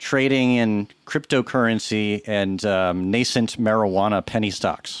trading in cryptocurrency and nascent marijuana penny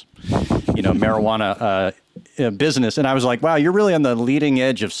stocks. Marijuana business, and I was like, wow, you're really on the leading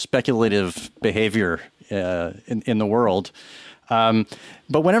edge of speculative behavior in the world. But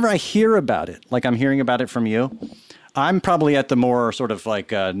whenever I hear about it, like I'm hearing about it from you, I'm probably at the more sort of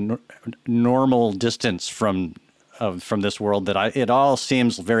like normal distance from this world that it all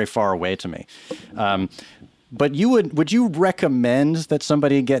seems very far away to me. But would you recommend that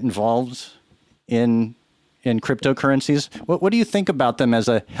somebody get involved in cryptocurrencies? What do you think about them as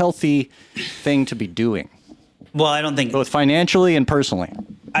a healthy thing to be doing? Well, I don't think both financially and personally.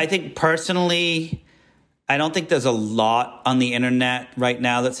 I think personally, I don't think there's a lot on the internet right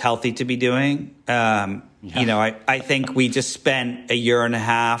now that's healthy to be doing. I think we just spent a year and a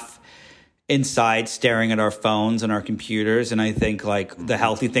half inside staring at our phones and our computers. And I think like the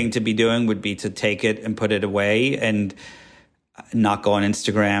healthy thing to be doing would be to take it and put it away and not go on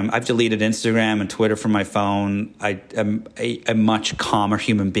Instagram. I've deleted Instagram and Twitter from my phone. I am a much calmer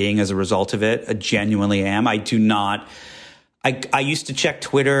human being as a result of it. I genuinely am. I do not. I used to check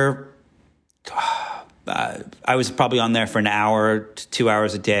Twitter. I was probably on there for an hour to 2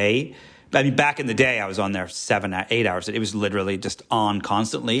 hours a day. I mean, back in the day, I was on there 7, 8 hours. It was literally just on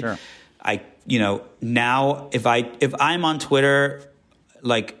constantly. Sure. Now if I'm on Twitter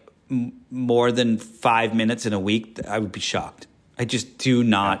like more than 5 minutes in a week, I would be shocked. I just do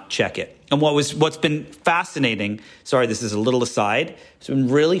not check it. And what's been fascinating, sorry, this is a little aside, it's been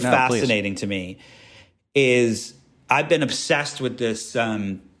really fascinating to me, is I've been obsessed with this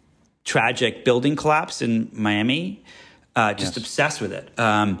tragic building collapse in Miami, obsessed with it.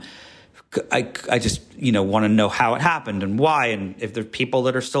 I just, want to know how it happened and why, and if there are people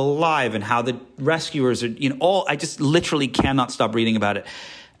that are still alive and how the rescuers are, I just literally cannot stop reading about it.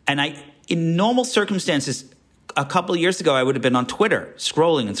 And in normal circumstances, a couple of years ago, I would have been on Twitter,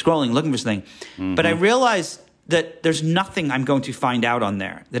 scrolling, looking for something. Mm-hmm. But I realized that there's nothing I'm going to find out on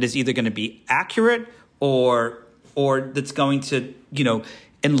there that is either going to be accurate or that's going to,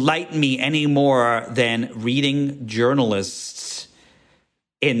 enlighten me any more than reading journalists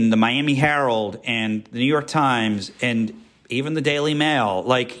in the Miami Herald and the New York Times and even the Daily Mail,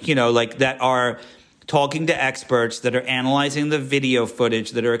 that are talking to experts, that are analyzing the video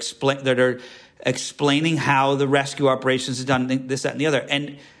footage, that are explaining how the rescue operations are done, this, that, and the other.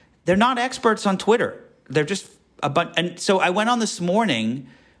 And they're not experts on Twitter. They're just a bunch. And so I went on this morning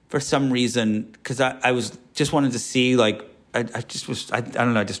for some reason because I just wanted to see, I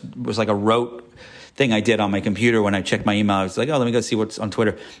don't know, just was like a rote thing I did on my computer when I checked my email. I was like, oh, let me go see what's on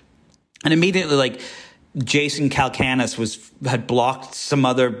Twitter. And immediately, Jason Calacanis had blocked some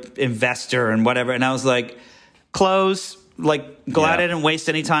other investor and whatever. And I was like, close. Glad I didn't waste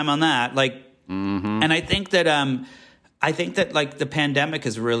any time on that. And I think that I think that like the pandemic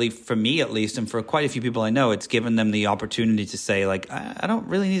has really, for me at least, and for quite a few people I know, it's given them the opportunity to say like, I don't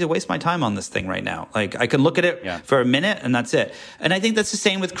really need to waste my time on this thing right now. Like I can look at it for a minute and that's it. And I think that's the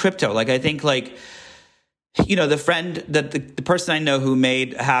same with crypto. Like I think like, you know, the person I know who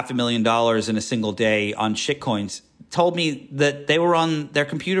made $500,000 in a single day on shitcoins told me that they were on their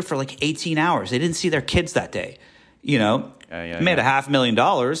computer for like 18 hours. They didn't see their kids that day, you know, made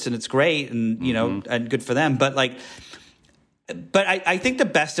 $500,000 and it's great and, you know, and good for them. But like, I think the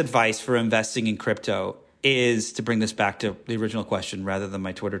best advice for investing in crypto is, to bring this back to the original question rather than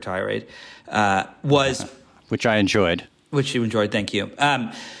my Twitter tirade, was... Which I enjoyed. Which you enjoyed, thank you.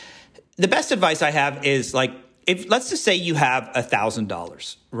 The best advice I have is like, if let's just say you have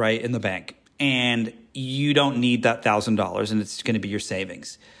 $1,000, right, in the bank, and you don't need that $1,000 and it's going to be your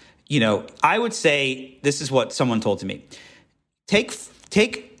savings. You know, I would say, this is what someone told to me. Take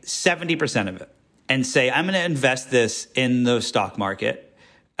 70% of it and say, I'm going to invest this in the stock market,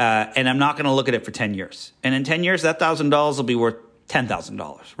 and I'm not going to look at it for 10 years. And in 10 years, that $1,000 will be worth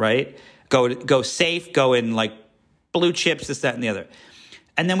 $10,000, right? Go safe, go in like blue chips, this, that, and the other.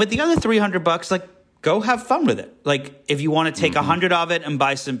 And then with the other $300, like, go have fun with it. Like, if you want to take 100 of it and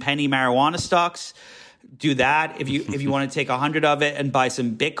buy some penny marijuana stocks, do that. If you want to take 100 of it and buy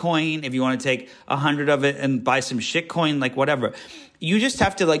some Bitcoin, if you want to take 100 of it and buy some shitcoin, like whatever. You just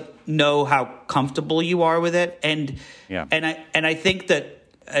have to like know how comfortable you are with it. And I think that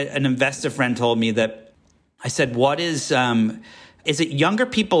an investor friend told me that, I said, what is it younger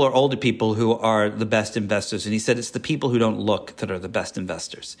people or older people who are the best investors? And he said, it's the people who don't look that are the best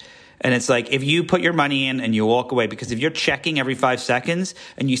investors. And it's like, if you put your money in and you walk away, because if you're checking every 5 seconds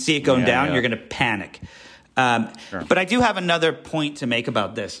and you see it going down, you're going to panic. But I do have another point to make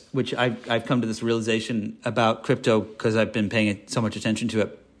about this, which I've come to this realization about crypto because I've been paying so much attention to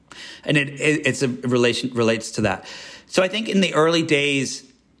it. And relates to that. So I think in the early days,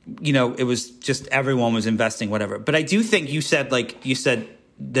 you know, it was just everyone was investing, whatever. But I do think you said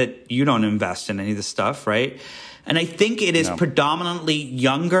that you don't invest in any of this stuff, right? And I think it is predominantly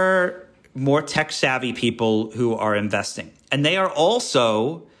younger, more tech-savvy people who are investing. And they are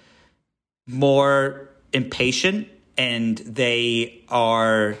also more impatient, and they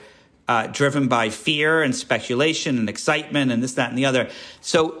are driven by fear and speculation and excitement and this, that, and the other.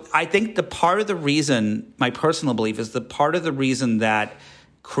 So I think my personal belief is that part of the reason that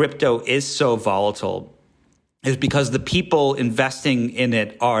crypto is so volatile is because the people investing in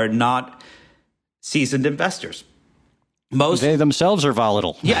it are not seasoned investors. They themselves are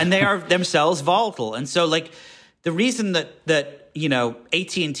volatile. Yeah, and they are themselves volatile. And so, like, the reason that you know,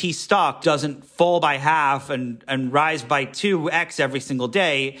 AT&T stock doesn't fall by half and rise by 2x every single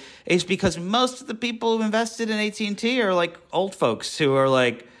day is because most of the people who invested in AT&T are like old folks who are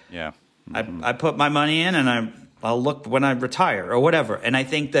like, I put my money in and I'll look when I retire or whatever. And I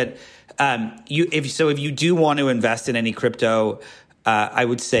think that if you do want to invest in any crypto, I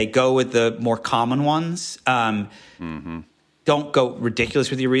would say go with the more common ones. Don't go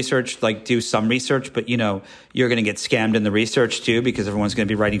ridiculous with your research. Like, do some research, but you know you're going to get scammed in the research too because everyone's going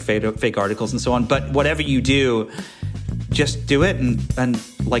to be writing fake articles and so on. But whatever you do, just do it and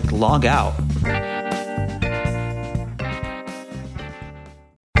like log out.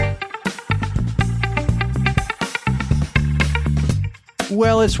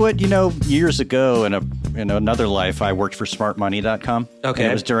 Well, it's what, you know, years ago in another life, I worked for smartmoney.com. Okay.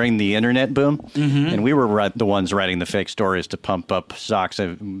 And it was during the internet boom. And we were the ones writing the fake stories to pump up stocks,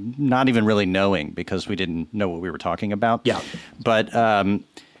 not even really knowing because we didn't know what we were talking about. Yeah. But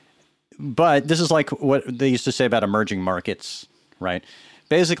this is like what they used to say about emerging markets, right?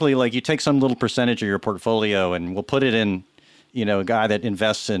 Basically, like, you take some little percentage of your portfolio and we'll put it in, you know, a guy that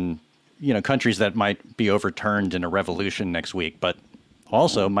invests in, you know, countries that might be overturned in a revolution next week, but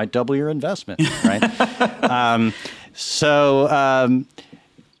also might double your investment, right?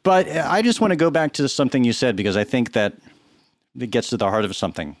 But I just want to go back to something you said, because I think that it gets to the heart of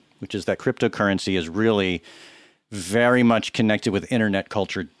something, which is that cryptocurrency is really very much connected with internet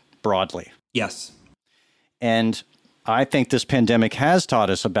culture broadly. Yes. And I think this pandemic has taught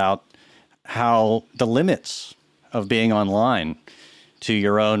us about how the limits of being online to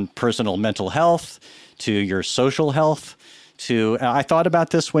your own personal mental health, to your social health, I thought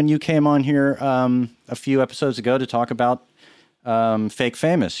about this when you came on here a few episodes ago to talk about Fake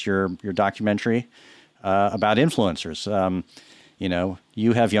Famous, your documentary about influencers. You know,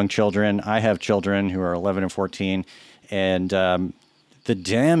 you have young children. I have children who are 11 and 14. And the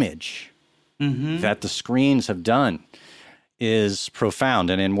damage that the screens have done is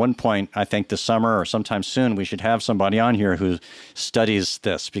profound. And in one point, I think this summer or sometime soon, we should have somebody on here who studies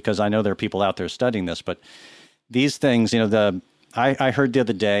this, because I know there are people out there studying this, but these things, I heard the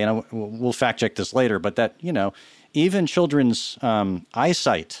other day, and we'll fact check this later, but that, even children's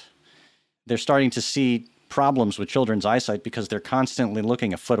eyesight, they're starting to see problems with children's eyesight because they're constantly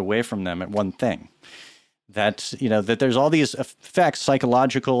looking a foot away from them at one thing. That, that there's all these effects,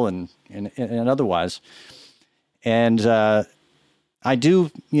 psychological and otherwise. And I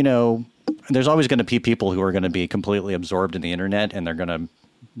do, there's always going to be people who are going to be completely absorbed in the internet and they're going to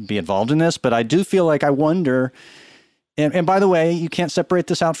be involved in this. But I do feel like I wonder, and by the way, you can't separate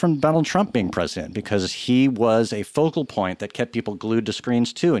this out from Donald Trump being president because he was a focal point that kept people glued to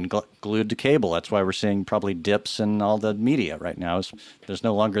screens too and glued to cable. That's why we're seeing probably dips in all the media right now. There's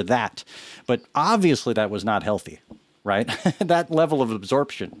no longer that. But obviously that was not healthy, right? That level of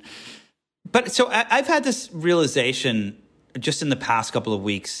absorption. But so I've had this realization just in the past couple of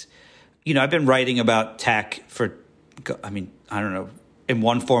weeks. I've been writing about tech for, I don't know, in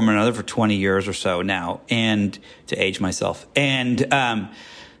one form or another for 20 years or so now, and to age myself. And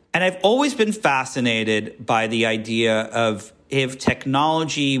I've always been fascinated by the idea of if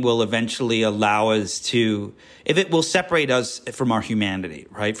technology will eventually allow us to, if it will separate us from our humanity,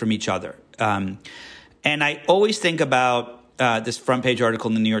 right, from each other. And I always think about this front page article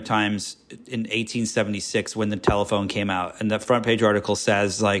in the New York Times in 1876 when the telephone came out. And the front page article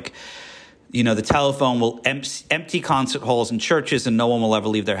says, like, the telephone will empty concert halls in churches and no one will ever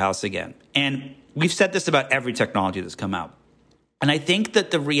leave their house again. And we've said this about every technology that's come out. And I think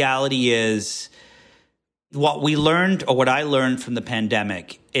that the reality is what we learned, or what I learned from the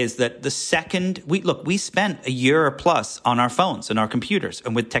pandemic, is that the second we spent a year or plus on our phones and our computers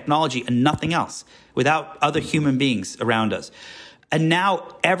and with technology and nothing else, without other human beings around us. And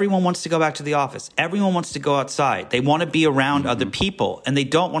now everyone wants to go back to the office. Everyone wants to go outside. They want to be around other people, and they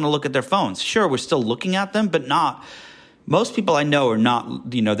don't want to look at their phones. Sure, we're still looking at them, but not. Most people I know are not,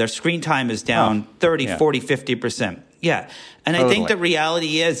 their screen time is down 30, 40, 50%. Yeah. And totally. I think the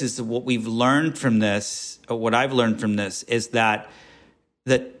reality is what we've learned from this, or what I've learned from this, is that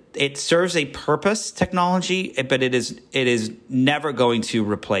it serves a purpose, technology, but it is never going to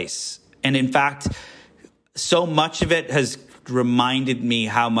replace. And in fact, so much of it has reminded me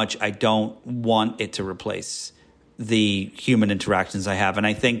how much I don't want it to replace the human interactions I have. And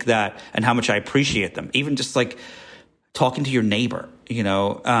I think that, and how much I appreciate them, even just like talking to your neighbor,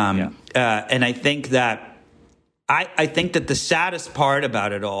 and I think that, I think that the saddest part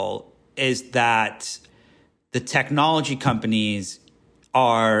about it all is that the technology companies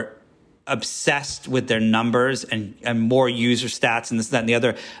are obsessed with their numbers and more user stats and this, that, and the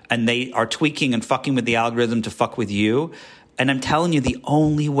other, and they are tweaking and fucking with the algorithm to fuck with you. And I'm telling you, the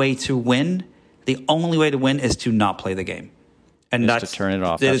only way to win is to not play the game. And that's to turn it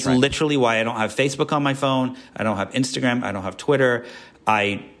off. That is right. Literally why I don't have Facebook on my phone. I don't have Instagram. I don't have Twitter.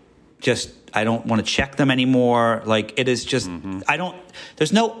 I don't want to check them anymore. Like, it is just,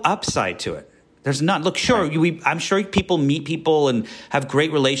 there's no upside to it. There's not. Look, sure, right. I'm sure people meet people and have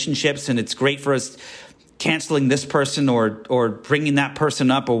great relationships, and it's great for us canceling this person or bringing that person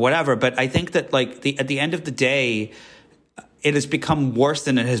up or whatever. But I think that, like, at the end of the day, it has become worse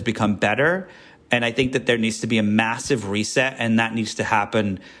than it has become better. And I think that there needs to be a massive reset, and that needs to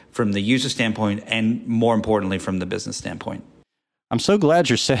happen from the user standpoint and, more importantly, from the business standpoint. I'm so glad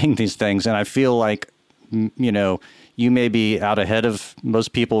you're saying these things, and I feel like, you may be out ahead of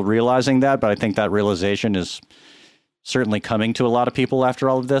most people realizing that, but I think that realization is certainly coming to a lot of people after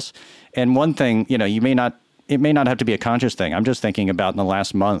all of this. And one thing, it may not have to be a conscious thing. I'm just thinking about in the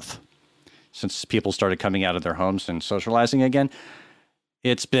last month, since people started coming out of their homes and socializing again,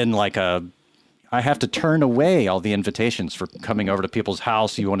 it's been like I have to turn away all the invitations for coming over to people's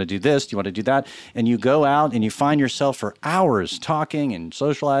house. You want to do this, you want to do that. And you go out and you find yourself for hours talking and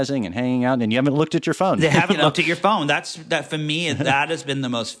socializing and hanging out, and you haven't looked at your phone. They haven't looked at your phone. That for me, that has been the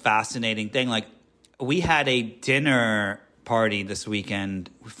most fascinating thing. Like, we had a dinner party this weekend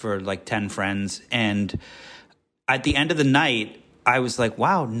for like 10 friends. And at the end of the night, I was like,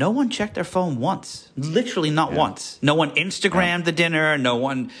 wow, no one checked their phone once. Literally not once. No one Instagrammed the dinner. No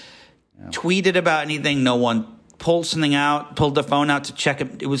one tweeted about anything. No one pulled the phone out to check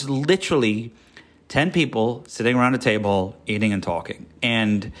it. It was literally 10 people sitting around a table, eating and talking.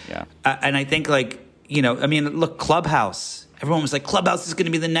 And and I think, like, look, Clubhouse. Everyone was like, Clubhouse is going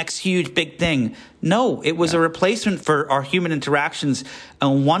to be the next huge big thing. No, it was a replacement for our human interactions.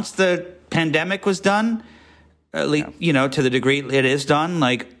 And once the pandemic was done, at least, to the degree it is done,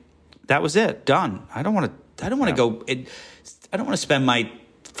 like, that was it, done. I don't want to spend my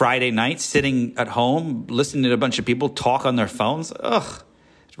Friday night sitting at home listening to a bunch of people talk on their phones. Ugh.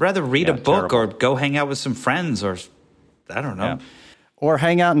 I'd rather read a book or go hang out with some friends, or I don't know. Or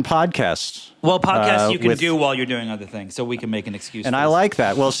hang out in podcasts. Well, podcasts you can do while you're doing other things, so we can make an excuse. And I like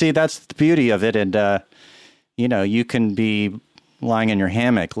that. Well, see, that's the beauty of it. And, you can be lying in your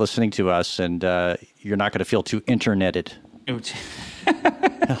hammock listening to us, and you're not going to feel too interneted.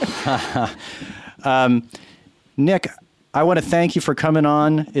 Nick, I want to thank you for coming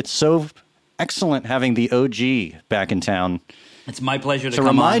on. It's so excellent having the OG back in town. It's my pleasure to come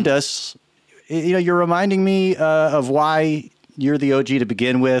on. So remind us, you're reminding me of why you're the OG to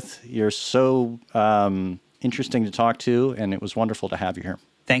begin with. You're so interesting to talk to, and it was wonderful to have you here.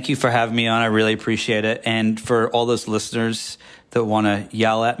 Thank you for having me on. I really appreciate it. And for all those listeners that want to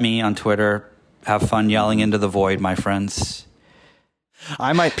yell at me on Twitter, have fun yelling into the void, my friends.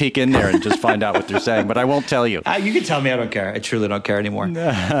 I might peek in there and just find out what they're saying, but I won't tell you. You can tell me. I don't care. I truly don't care anymore.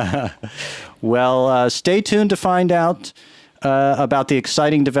 Well, stay tuned to find out about the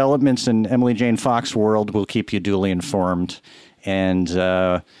exciting developments in Emily Jane Fox world. We'll keep you duly informed. And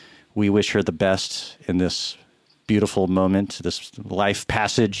we wish her the best in this beautiful moment, this life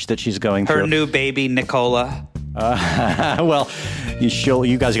passage that she's going through. Her new baby, Nicola. Well,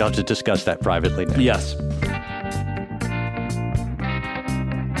 you guys will have to discuss that privately now. Yes.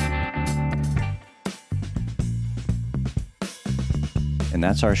 And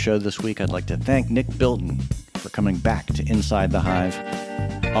that's our show this week. I'd like to thank Nick Bilton for coming back to Inside the Hive.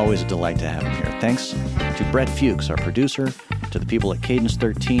 Always a delight to have him here. Thanks to Brett Fuchs, our producer, to the people at Cadence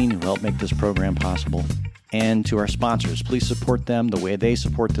 13 who helped make this program possible, and to our sponsors. Please support them the way they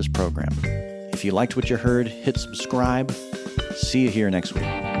support this program. If you liked what you heard, hit subscribe. See you here next week.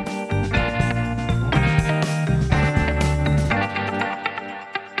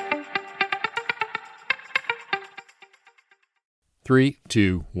 3,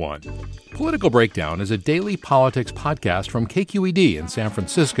 2, 1. Political Breakdown is a daily politics podcast from KQED in San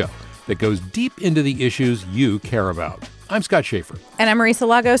Francisco that goes deep into the issues you care about. I'm Scott Schaefer. And I'm Marisa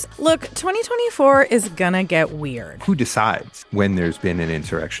Lagos. Look, 2024 is gonna get weird. Who decides when there's been an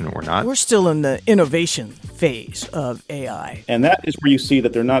insurrection or not? We're still in the innovation phase of AI. And that is where you see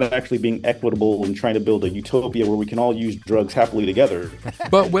that they're not actually being equitable and trying to build a utopia where we can all use drugs happily together.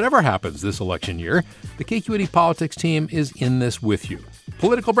 But whatever happens this election year, the KQED politics team is in this with you.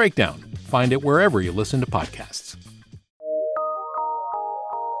 Political Breakdown. Find it wherever you listen to podcasts.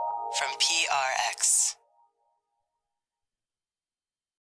 From PRX.